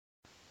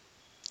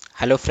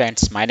Hello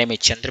friends, my name is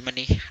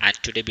Chandramani and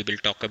today we will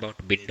talk about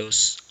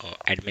Windows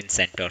Admin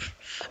Center.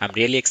 I'm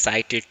really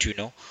excited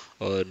to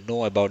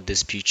know about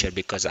this feature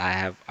because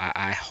I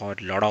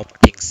heard a lot of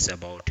things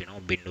about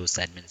Windows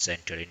Admin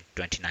Center in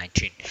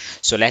 2019.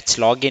 So let's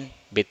log in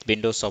with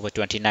Windows Server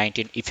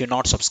 2019. If you're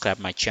not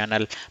subscribed my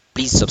channel,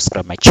 please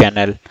subscribe my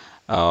channel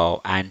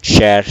and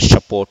share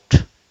support.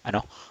 You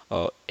know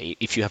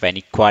if you have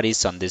any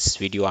queries on this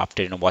video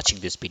after watching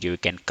this video, you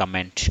can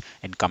comment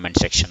in comment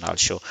section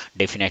also.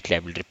 Definitely I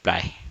will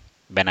reply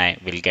when I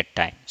will get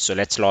time. So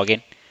let's log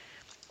in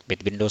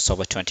with Windows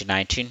Server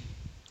 2019.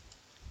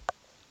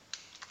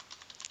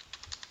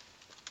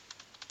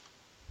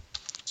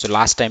 So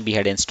last time we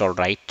had installed,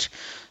 right?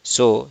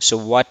 So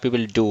what we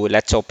will do,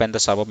 let's open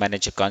the server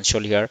manager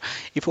console here.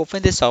 If you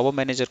open the server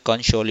manager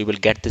console, you will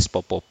get this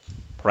pop-up,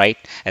 right?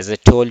 As I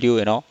told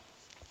you,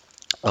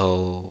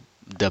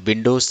 the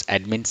Windows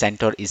Admin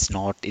Center is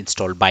not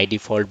installed by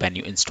default when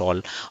you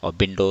install a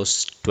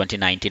Windows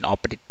 2019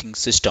 operating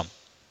system.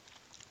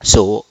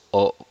 So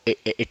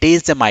it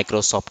is a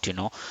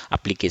Microsoft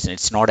application.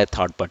 It's not a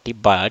third party,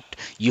 but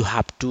you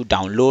have to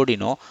download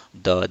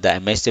the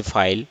MSA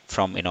file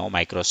from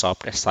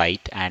Microsoft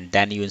site, and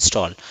then you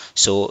install.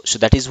 So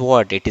that is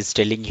what it is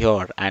telling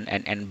here,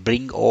 and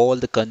bring all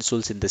the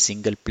consoles in the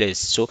single place.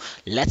 So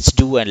let's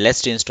do, and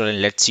let's install,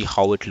 and let's see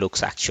how it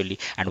looks actually,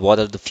 and what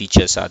are the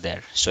features are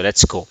there. So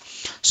let's go.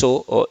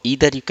 So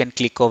either you can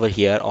click over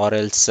here, or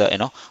else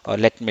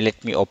let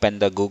me open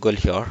the Google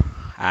here.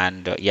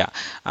 And yeah,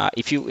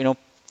 if you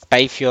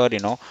type your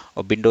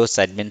Windows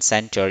Admin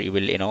Center, you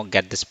will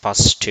get this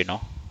first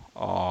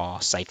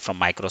site from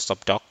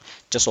Microsoft Doc.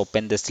 Just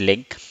open this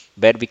link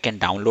where we can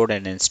download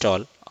and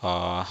install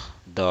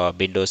the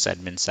Windows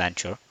Admin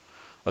Center.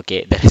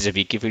 Okay, there is a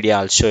Wikipedia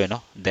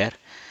also there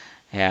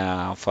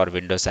for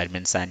Windows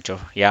Admin Center.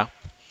 Yeah,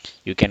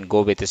 you can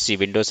go with the see.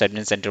 Windows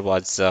Admin Center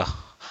was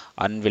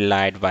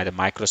unveiled by the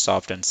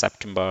Microsoft in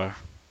September.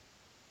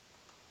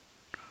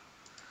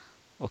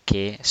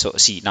 Okay, so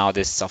see, now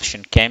this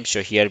option came,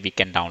 so here we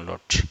can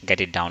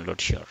get it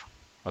download here.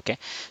 Okay,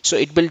 so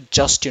it will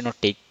just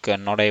take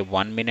not a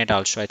 1 minute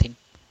also, I think,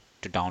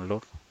 to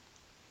download.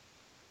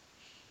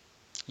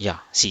 Yeah,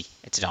 see,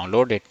 it's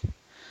downloaded.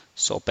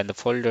 So open the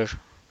folder.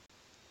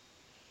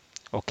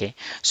 Okay,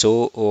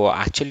 so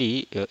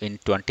actually in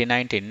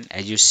 2019,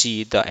 as you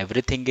see, the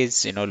everything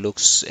is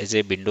looks as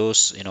a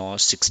Windows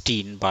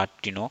 16, but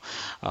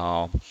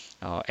uh,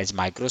 as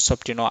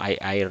Microsoft,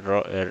 I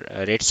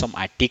read some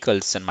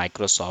articles in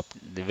Microsoft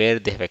where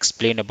they have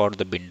explained about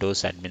the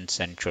Windows Admin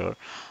Center,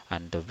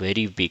 and the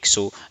very big.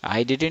 So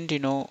I didn't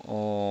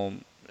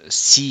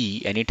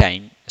see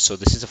anytime. So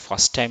this is the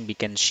first time we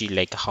can see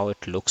like how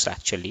it looks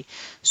actually.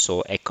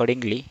 So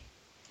accordingly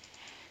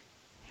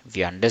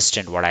we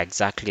understand what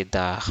exactly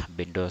the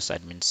Windows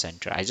Admin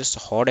Center. I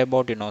just heard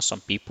about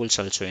some people's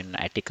also in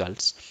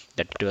articles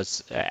that it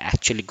was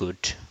actually good.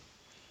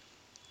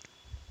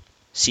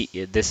 See,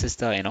 this is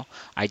the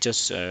I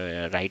just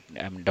right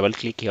double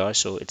click here,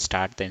 so it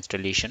start the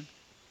installation.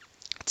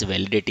 It's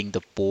validating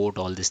the port,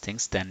 all these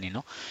things.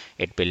 Then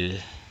it will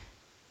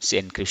see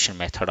encryption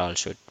method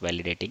also it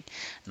validating.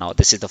 Now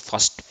this is the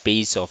first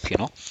page of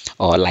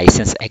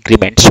license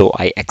agreement, so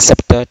I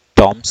accept the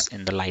terms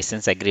in the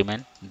license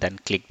agreement, then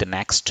click the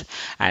next.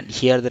 And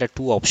here there are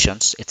two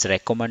options. It's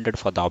recommended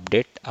for the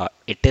update.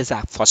 It is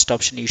a first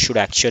option you should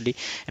actually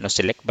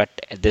select, but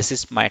this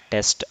is my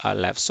test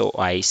lab, so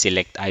I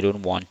select I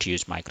don't want to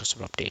use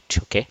Microsoft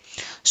update. Okay,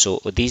 so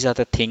these are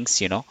the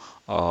things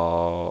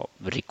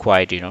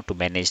required to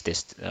manage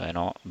this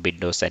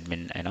Windows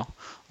admin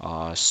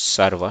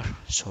server.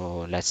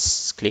 So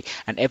let's click,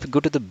 and if you go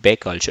to the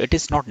back also, it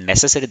is not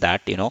necessary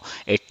that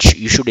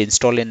you should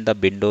install in the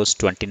Windows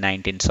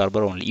 2019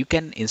 server only. You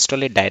can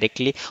install it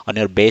directly on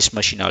your base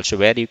machine also,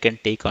 where you can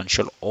take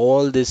control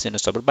all this in a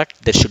server, but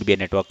there should be a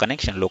network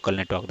connection, local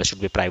network. There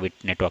should be private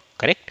network,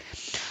 correct?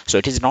 So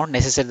it is not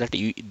necessary that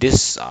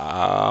this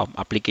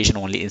application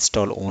only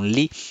install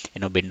only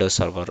Windows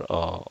server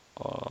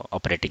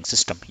operating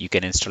system. You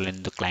can install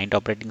in the client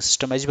operating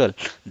system as well.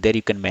 There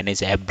you can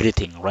manage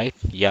everything, right?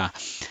 Yeah,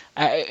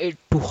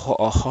 to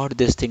heard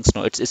these things,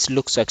 no, it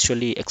looks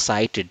actually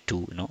excited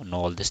to know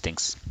all these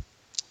things.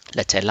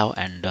 Let's allow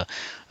and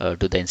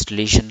do the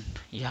installation.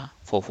 Yeah,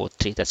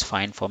 443, that's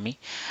fine for me.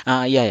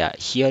 Yeah,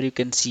 here you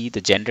can see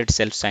the generate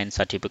self-signed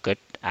certificate.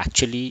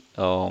 Actually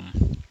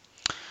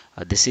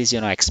this is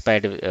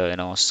expired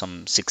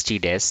some 60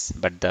 days,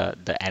 but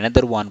the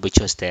another one which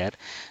was there,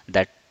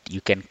 that you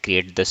can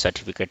create the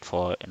certificate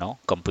for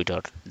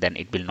computer, then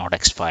it will not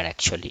expire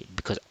actually,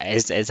 because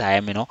as I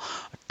am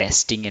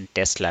testing in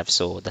test lab,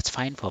 so that's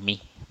fine for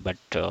me. But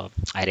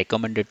I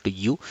recommend it to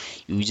you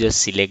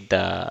just select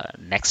the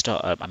next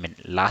I mean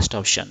last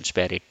options,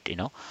 where it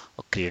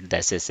create the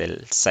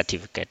SSL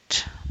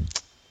certificate.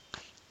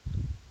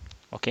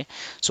 Okay,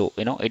 so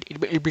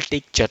it will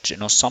take just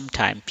some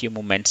time, few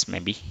moments,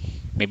 maybe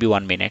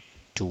 1 minute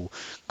to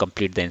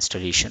complete the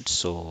installation.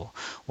 So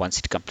once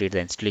it complete the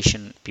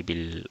installation, we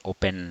will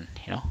open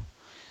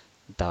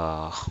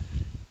the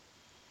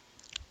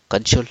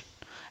console,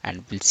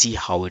 and we'll see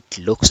how it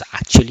looks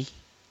actually.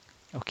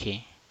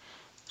 Okay,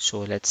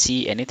 so let's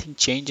see anything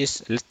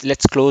changes.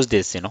 Let's close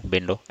this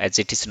window as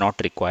it is not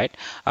required,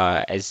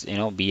 as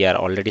we are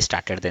already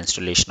started the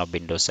installation of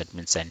Windows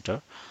Admin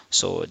Center.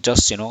 So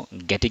just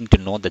getting to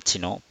know that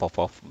pop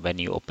up when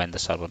you open the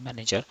server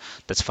manager,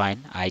 that's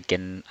fine. I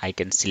can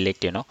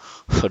select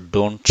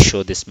don't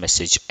show this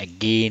message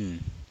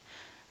again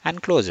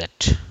and close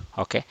it.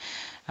 Okay,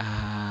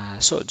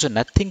 so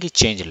nothing is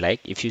changed.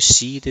 Like if you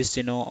see this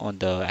on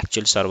the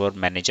actual server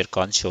manager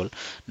console,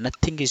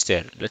 nothing is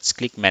there. Let's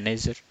click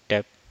manager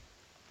tab.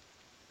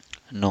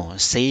 No,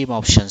 same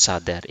options are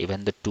there.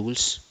 Even the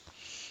tools,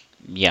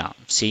 yeah,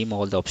 same,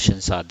 all the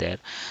options are there.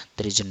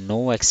 There is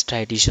no extra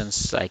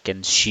additions I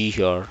can see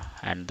here,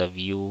 and the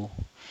view,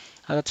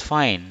 that's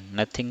fine.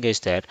 Nothing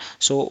is there.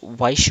 So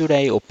why should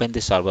I open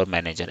the server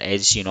manager?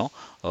 As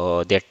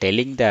they're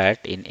telling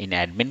that in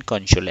admin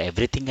console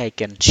everything I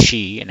can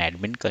see in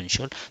admin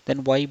console.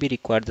 Then why we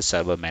require the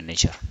server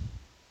manager?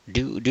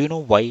 Do you know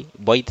why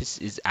this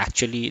is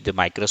actually the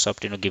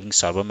Microsoft giving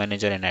server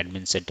manager and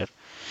admin center?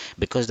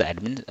 Because the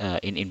admin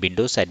in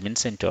Windows admin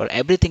center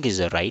everything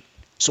is right.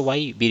 So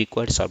why we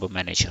require server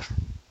manager?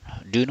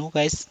 Do you know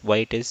guys why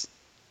it is?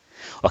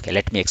 Okay,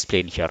 let me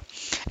explain here.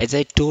 As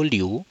I told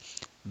you,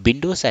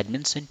 Windows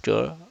admin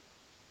center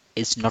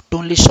is not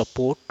only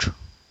support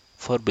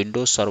for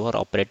Windows Server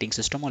operating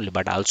system only,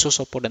 but also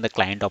support in the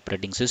client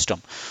operating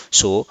system.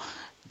 So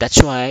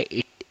that's why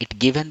it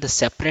given the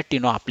separate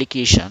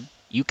application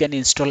you can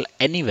install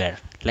anywhere,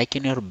 like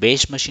in your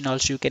base machine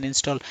also you can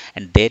install,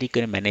 and there you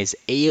can manage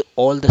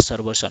all the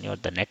servers on your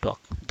the network.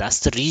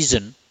 That's the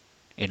reason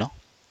you know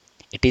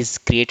it is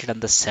created on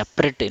the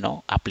separate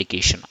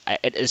application.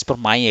 As per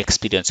my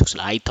experience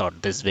actually, I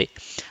thought this way.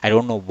 I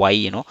don't know why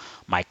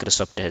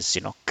Microsoft has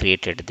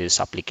created this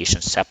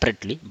application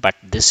separately, but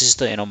this is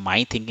the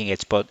my thinking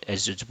expert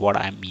as is what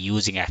I'm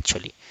using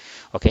actually.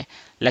 Okay,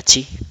 let's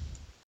see.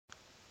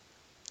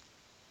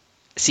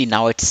 See,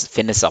 now it's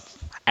finished up,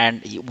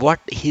 and what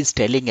he's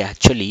telling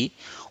actually,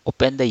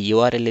 open the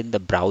URL in the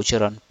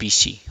browser on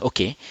PC.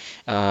 Okay,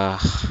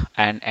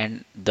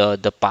 and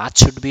the path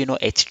should be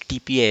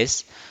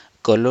https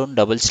colon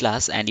double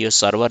slash and your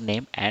server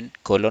name and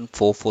colon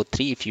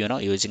 443 if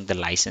using the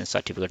license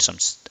certificate, some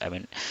I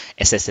mean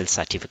SSL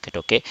certificate.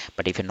 Okay,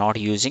 but if you're not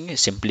using,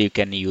 simply you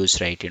can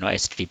use right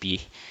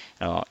http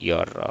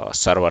your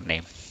server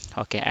name.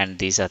 Okay, and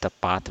these are the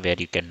path where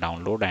you can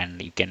download and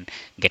you can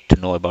get to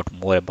know about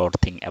more about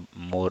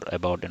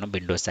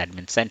Windows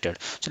Admin Center.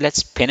 So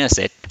let's finish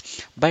it.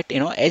 But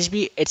as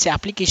we it's an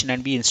application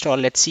and we install,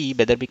 let's see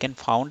whether we can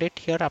found it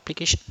here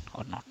application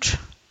or not.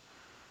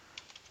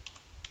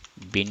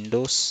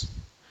 Windows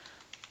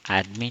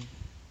Admin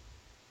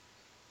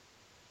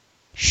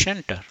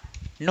Center.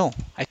 No,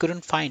 I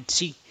couldn't find.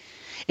 See,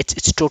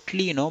 it's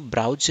totally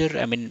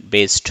browser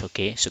based.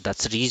 Okay, so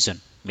that's the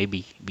reason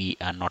maybe we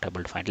are not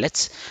able to find.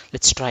 Let's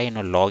try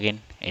login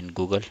in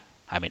Google.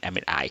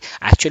 I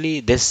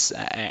actually this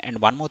and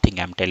one more thing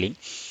I'm telling.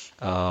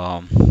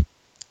 um,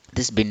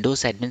 this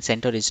Windows Admin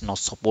Center is not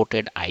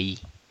supported IE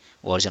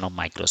version of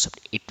Microsoft.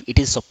 It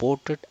is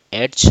supported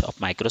Edge of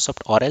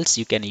Microsoft, or else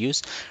you can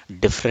use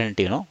different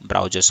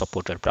browser,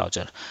 supported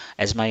browser.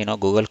 As my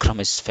Google Chrome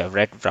is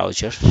favorite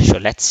browser, so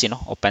let's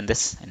open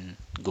this in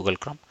Google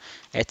Chrome.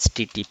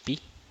 HTTP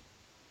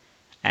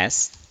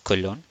as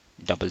colon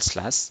double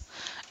slash,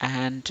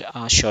 and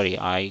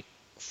sorry,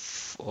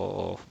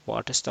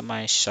 what is the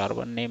my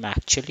server name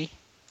actually?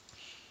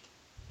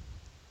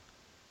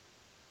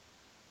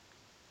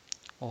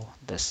 Oh,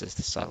 this is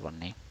the server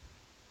name.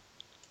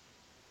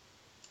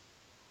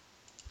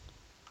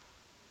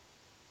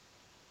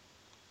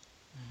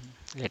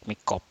 Let me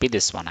copy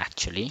this one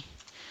actually.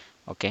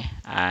 Okay,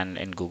 and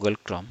in Google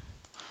Chrome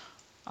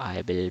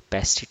I will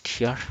paste it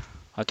here.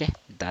 Okay,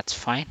 that's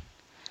fine.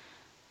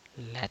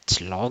 Let's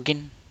log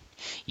in.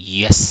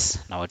 Yes,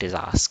 now it is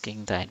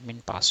asking the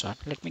admin password.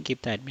 Let me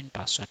give the admin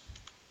password.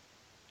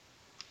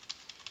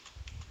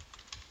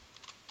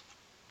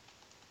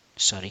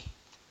 Sorry.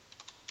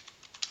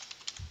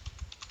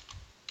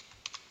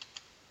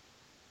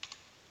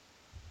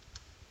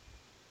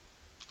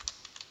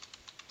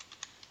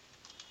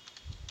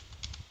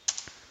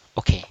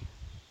 Okay,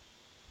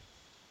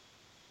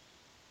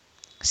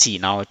 see,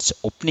 now it's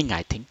opening,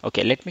 I think.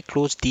 Okay, let me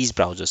close these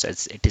browsers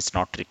as it is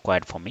not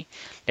required for me.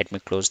 Let me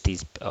close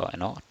these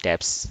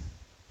tabs.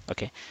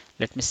 Okay,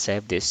 let me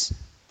save this.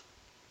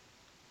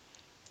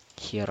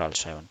 Here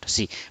also I want to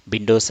see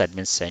Windows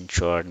Admin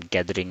Center and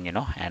gathering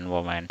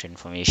environment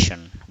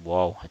information.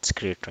 Wow, it's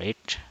great,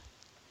 right?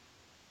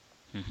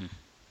 Mhm.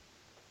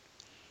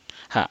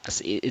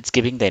 So it's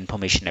giving the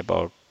information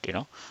about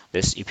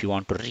this. If you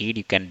want to read,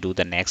 you can do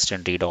the next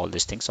and read all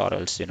these things, or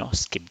else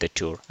skip the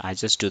tour. I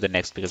just do the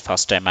next because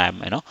first time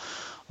I'm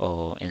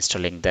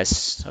installing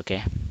this.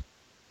 Okay,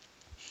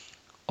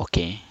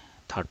 okay,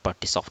 third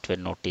party software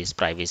notice,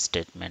 privacy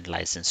statement,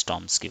 license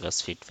terms, give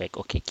us feedback.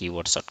 Okay,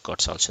 keyword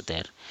shortcuts also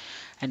there,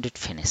 and it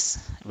finish.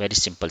 Very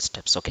simple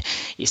steps. Okay,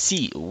 you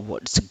see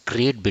what's a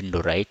great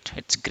window, right?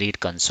 It's great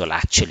console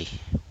actually.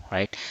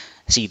 right?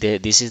 See,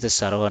 this is the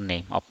server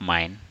name of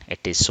mine.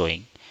 It is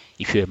showing.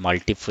 If you have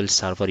multiple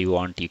server you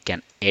want, you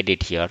can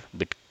edit here,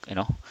 but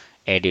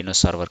add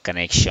server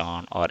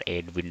connection, or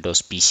add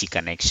Windows PC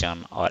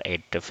connection, or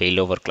add the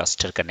failover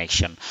cluster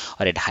connection,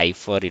 or add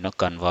hyper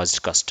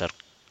converged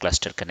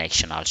cluster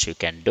connection. Also, you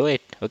can do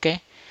it.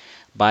 Okay,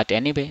 but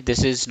anyway,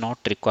 this is not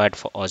required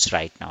for us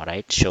right now,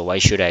 right? So why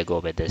should I go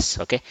with this?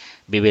 Okay,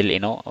 we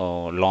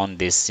will learn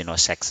this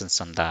sections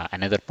on the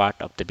another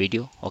part of the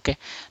video. Okay,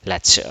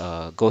 let's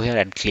go here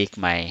and click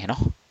my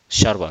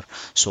server.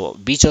 So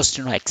be just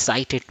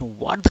excited to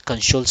what the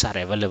consoles are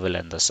available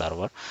in the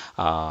server.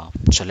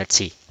 So let's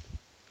see.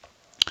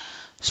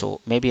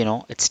 So maybe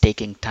it's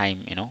taking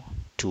time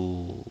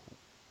to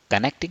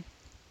connecting.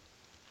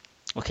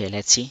 Okay,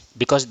 let's see,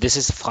 because this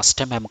is the first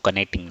time I'm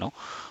connecting, no,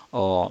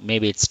 or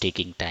maybe it's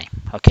taking time.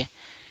 Okay,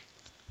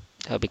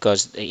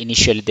 because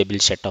initially they will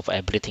set off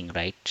everything,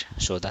 right?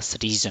 So that's the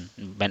reason.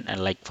 When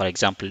like for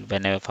example,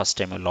 whenever first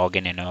time you log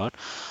in your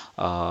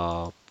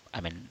uh,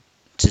 I mean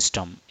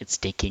system, it's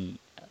taking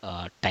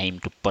time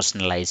to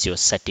personalize your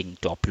setting,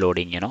 to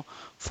uploading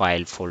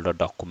file, folder,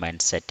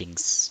 document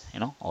settings,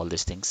 all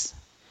these things.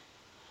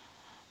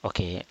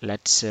 Okay,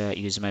 let's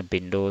use my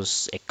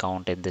Windows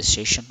account in this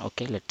session.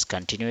 Okay, let's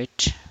continue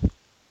it.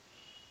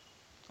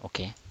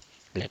 Okay,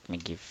 let me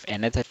give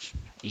another.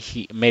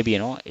 Maybe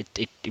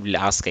it will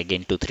ask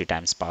again 2 3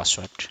 times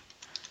password.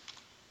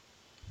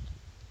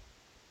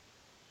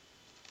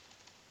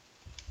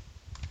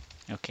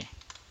 Okay,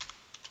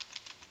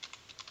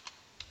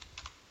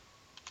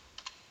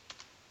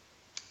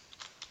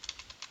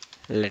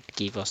 let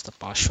give us the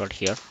password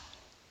here.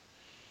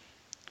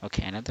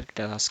 Okay, another it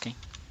is asking.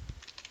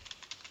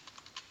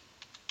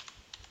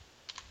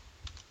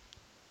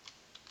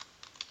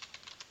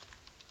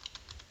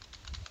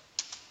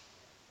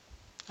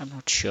 I'm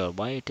not sure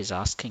why it is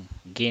asking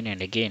again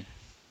and again.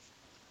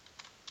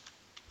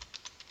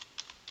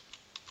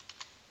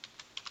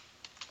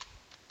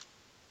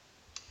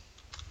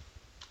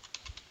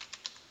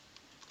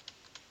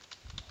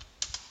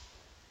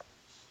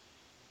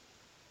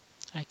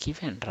 I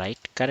given right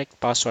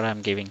correct password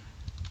I'm giving.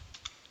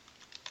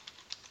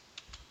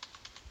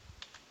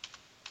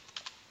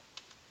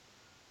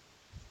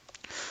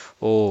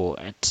 Oh,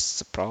 it's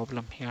the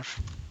problem here.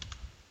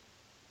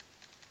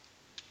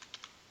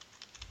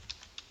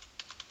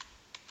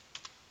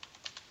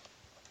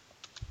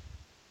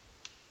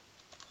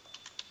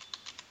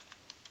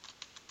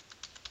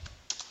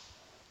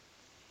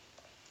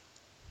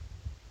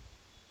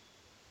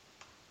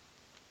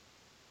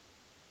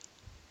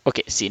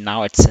 Okay, see,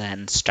 now it's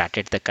and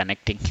started the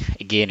connecting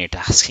again, it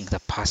asking the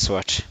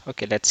password.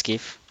 Okay, let's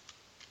give.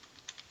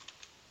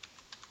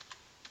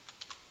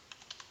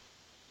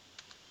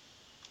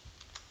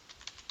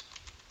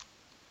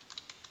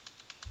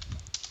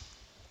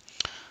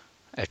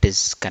 It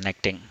is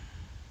connecting.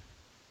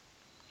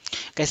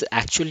 Guys,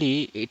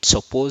 actually it's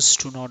supposed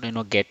to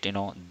not get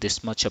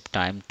this much of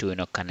time to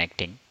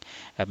connecting.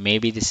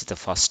 Maybe this is the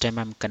first time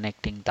I'm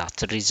connecting,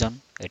 that's the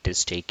reason it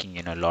is taking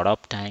a lot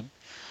of time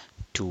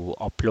to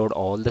upload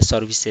all the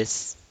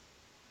services.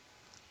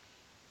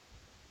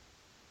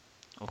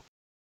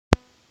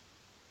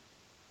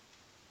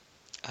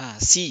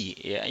 See,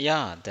 yeah,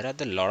 yeah, there are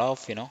the lot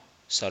of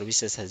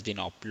services has been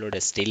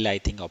uploaded, still I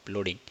think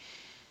uploading.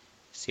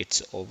 See,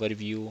 it's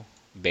overview,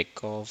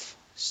 backup,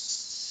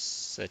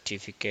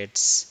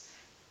 certificates,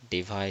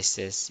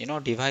 devices.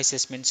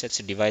 Devices means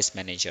it's a device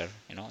manager,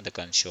 the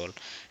console,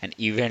 and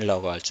event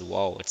log also.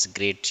 Wow, it's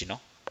great,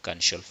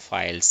 console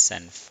files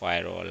and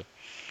firewall,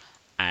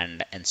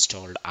 and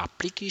installed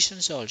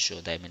applications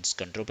also. That means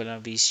control panel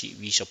we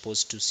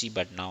supposed to see,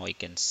 but now I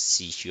can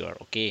see here.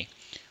 Okay,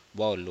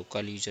 wow,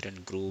 local user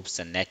and groups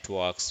and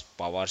networks,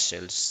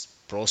 PowerShells,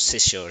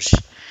 processors,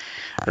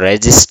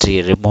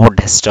 registry, remote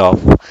desktop,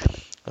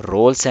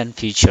 roles and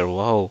feature.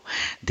 Wow,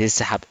 this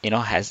have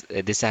has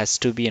this has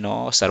to be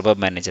server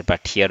manager,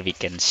 but here we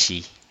can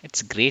see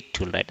it's great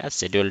tool, right? A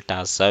schedule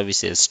task,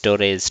 services,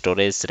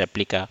 storage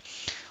replica,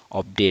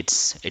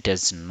 updates. It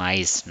is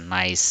nice.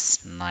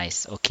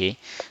 Okay,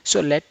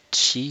 so let's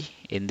see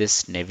in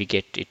this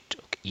navigate it.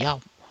 Okay. Yeah,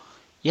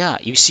 yeah,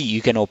 you see,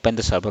 you can open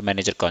the server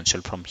manager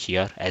console from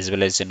here, as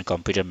well as in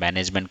computer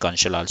management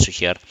console also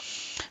here,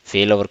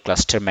 failover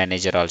cluster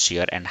manager also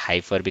here, and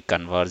hyper-V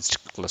converged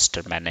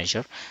cluster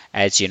manager.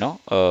 As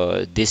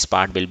this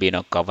part will be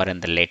cover in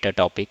the later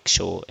topic,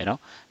 so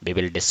we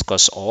will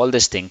discuss all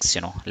these things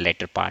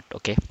later part.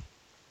 Okay.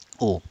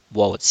 Oh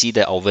wow, see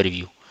the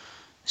overview.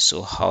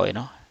 So how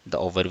the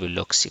overview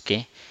looks.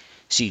 Okay,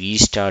 see,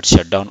 restart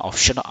shutdown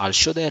option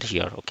also there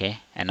here. Okay,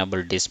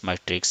 enable disk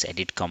matrix,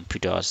 edit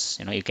computers.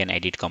 You can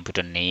edit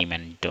computer name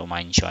and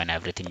domain join,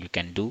 everything you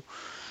can do.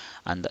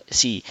 And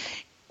see,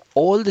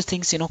 all the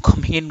things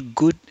coming in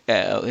good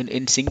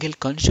in single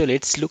console.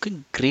 It's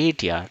looking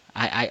great. Yeah,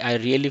 I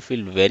really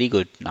feel very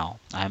good now.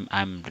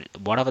 I'm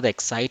whatever the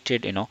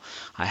excited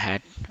I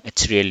had.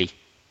 It's really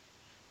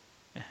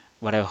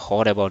what I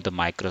heard about the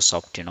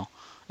Microsoft.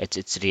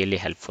 It's really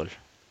helpful.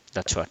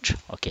 That's what.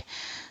 Okay,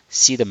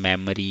 see the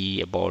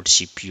memory, about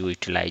CPU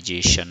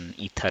utilization,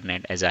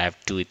 Ethernet. As I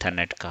have two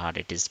Ethernet card,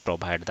 it is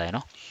provide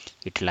the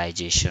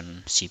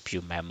utilization,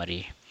 CPU,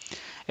 memory.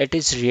 It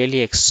is really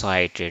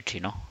excited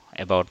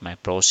about my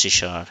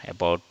processor,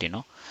 about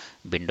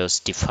Windows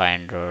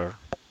Defender.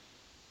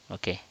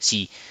 Okay,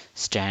 see,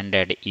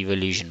 standard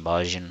evolution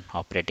version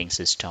operating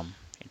system,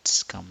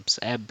 it comes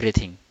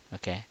everything.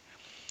 Okay,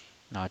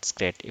 now it's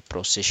great. A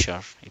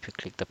processor, if you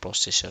click the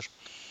processor,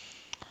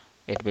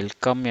 it will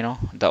come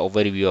the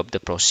overview of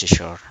the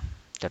processor,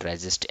 the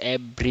resist,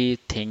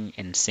 everything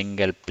in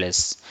single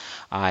place.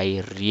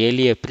 I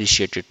really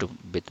appreciate it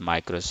with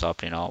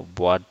Microsoft,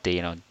 what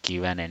they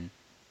given in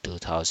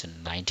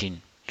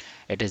 2019.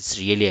 It is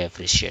really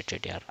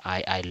appreciated. Yeah,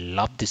 I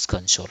love this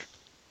console.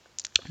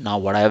 Now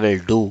what I will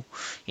do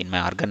in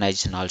my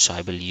organization also,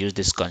 I will use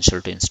this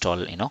console to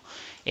install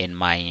in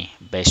my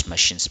best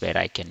machines where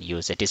I can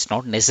use it. It's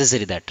not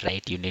necessary that,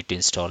 right, you need to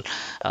install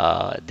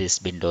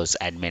this Windows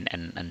admin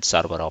and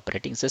server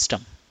operating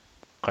system,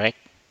 correct?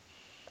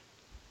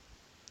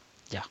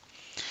 Yeah.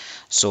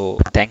 So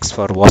thanks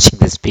for watching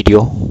this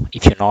video.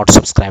 If you're not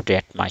subscribed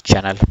yet my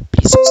channel,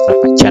 please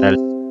subscribe my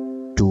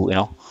channel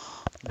to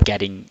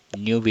getting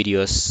new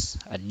videos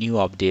and new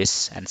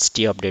updates, and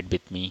stay updated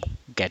with me.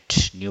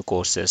 Get new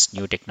courses,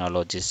 new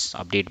technologies,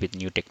 update with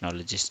new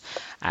technologies,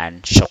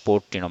 and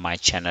support my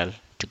channel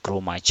to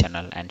grow my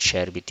channel, and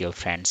share with your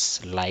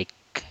friends. Like,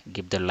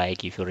 give the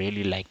like if you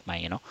really like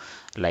my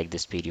like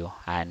this video,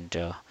 and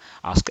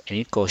ask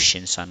any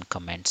questions and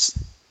comments.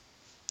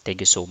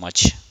 Thank you so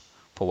much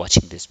for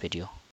watching this video.